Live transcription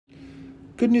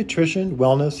Good nutrition,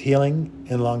 wellness, healing,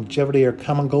 and longevity are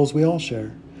common goals we all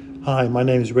share. Hi, my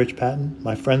name is Rich Patton.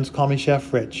 My friends call me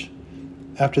Chef Rich.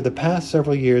 After the past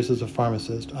several years as a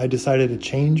pharmacist, I decided a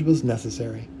change was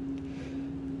necessary.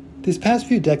 These past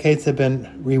few decades have been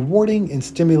rewarding and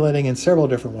stimulating in several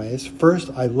different ways.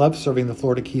 First, I love serving the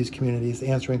Florida Keys communities,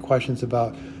 answering questions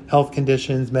about health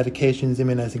conditions, medications,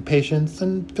 immunizing patients,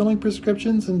 and filling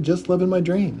prescriptions and just living my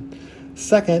dream.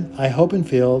 Second, I hope and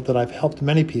feel that I've helped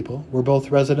many people, where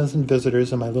both residents and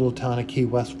visitors in my little town of Key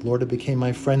West, Florida became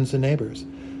my friends and neighbors.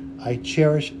 I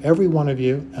cherish every one of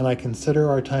you, and I consider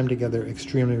our time together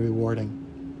extremely rewarding.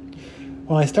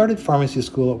 When I started pharmacy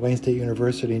school at Wayne State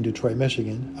University in Detroit,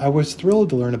 Michigan, I was thrilled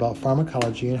to learn about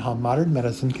pharmacology and how modern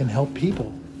medicine can help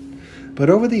people. But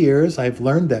over the years, I've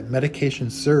learned that medication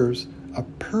serves a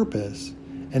purpose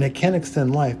and it can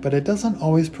extend life, but it doesn't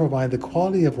always provide the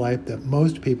quality of life that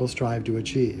most people strive to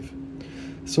achieve.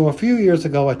 So a few years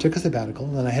ago, I took a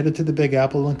sabbatical and I headed to the Big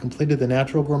Apple and completed the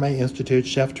Natural Gourmet Institute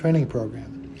Chef Training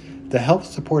Program, the Health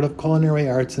Supportive Culinary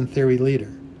Arts and Theory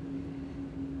Leader.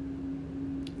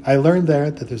 I learned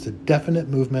there that there's a definite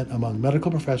movement among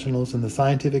medical professionals in the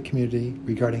scientific community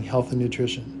regarding health and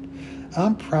nutrition.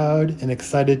 I'm proud and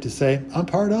excited to say I'm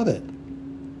part of it.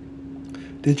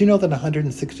 Did you know that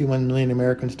 161 million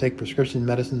Americans take prescription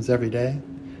medicines every day?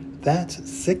 That's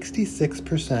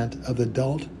 66% of the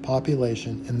adult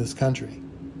population in this country.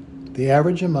 The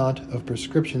average amount of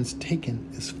prescriptions taken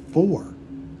is 4.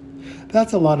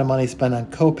 That's a lot of money spent on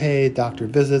copay, doctor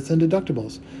visits, and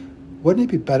deductibles. Wouldn't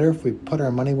it be better if we put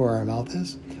our money where our mouth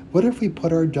is? What if we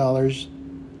put our dollars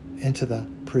into the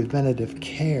preventative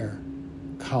care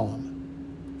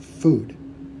column? Food.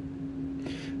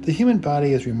 The human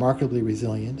body is remarkably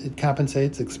resilient. It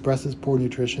compensates, expresses poor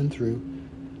nutrition through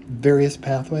various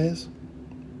pathways.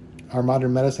 Our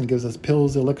modern medicine gives us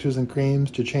pills, elixirs, and creams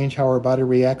to change how our body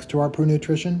reacts to our poor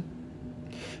nutrition.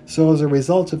 So as a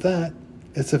result of that,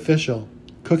 it's official.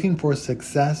 Cooking for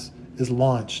Success is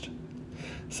launched.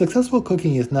 Successful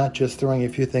cooking is not just throwing a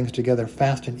few things together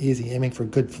fast and easy, aiming for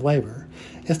good flavor.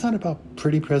 It's not about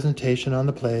pretty presentation on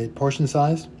the plate, portion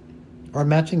size, or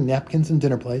matching napkins and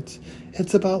dinner plates.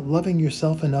 It's about loving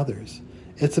yourself and others.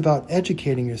 It's about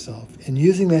educating yourself and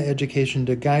using that education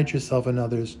to guide yourself and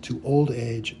others to old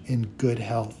age in good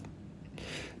health.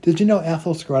 Did you know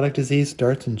atherosclerotic disease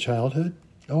starts in childhood?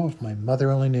 Oh, if my mother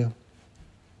only knew.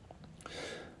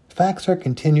 Facts are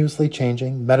continuously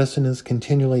changing, medicine is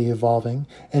continually evolving,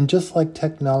 and just like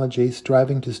technology,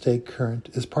 striving to stay current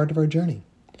is part of our journey.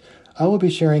 I will be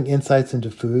sharing insights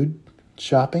into food,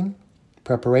 shopping,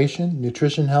 preparation,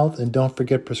 nutrition, health, and don't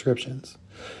forget prescriptions.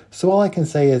 So all I can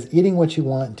say is eating what you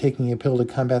want and taking a pill to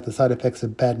combat the side effects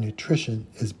of bad nutrition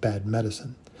is bad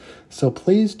medicine. So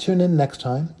please tune in next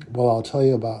time while I'll tell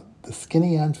you about the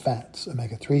skinny on fats,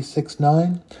 omega-3, 6,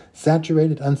 9,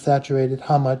 saturated, unsaturated,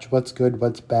 how much, what's good,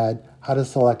 what's bad, how to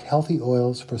select healthy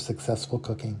oils for successful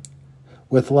cooking.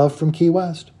 With love from Key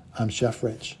West, I'm Chef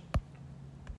Rich.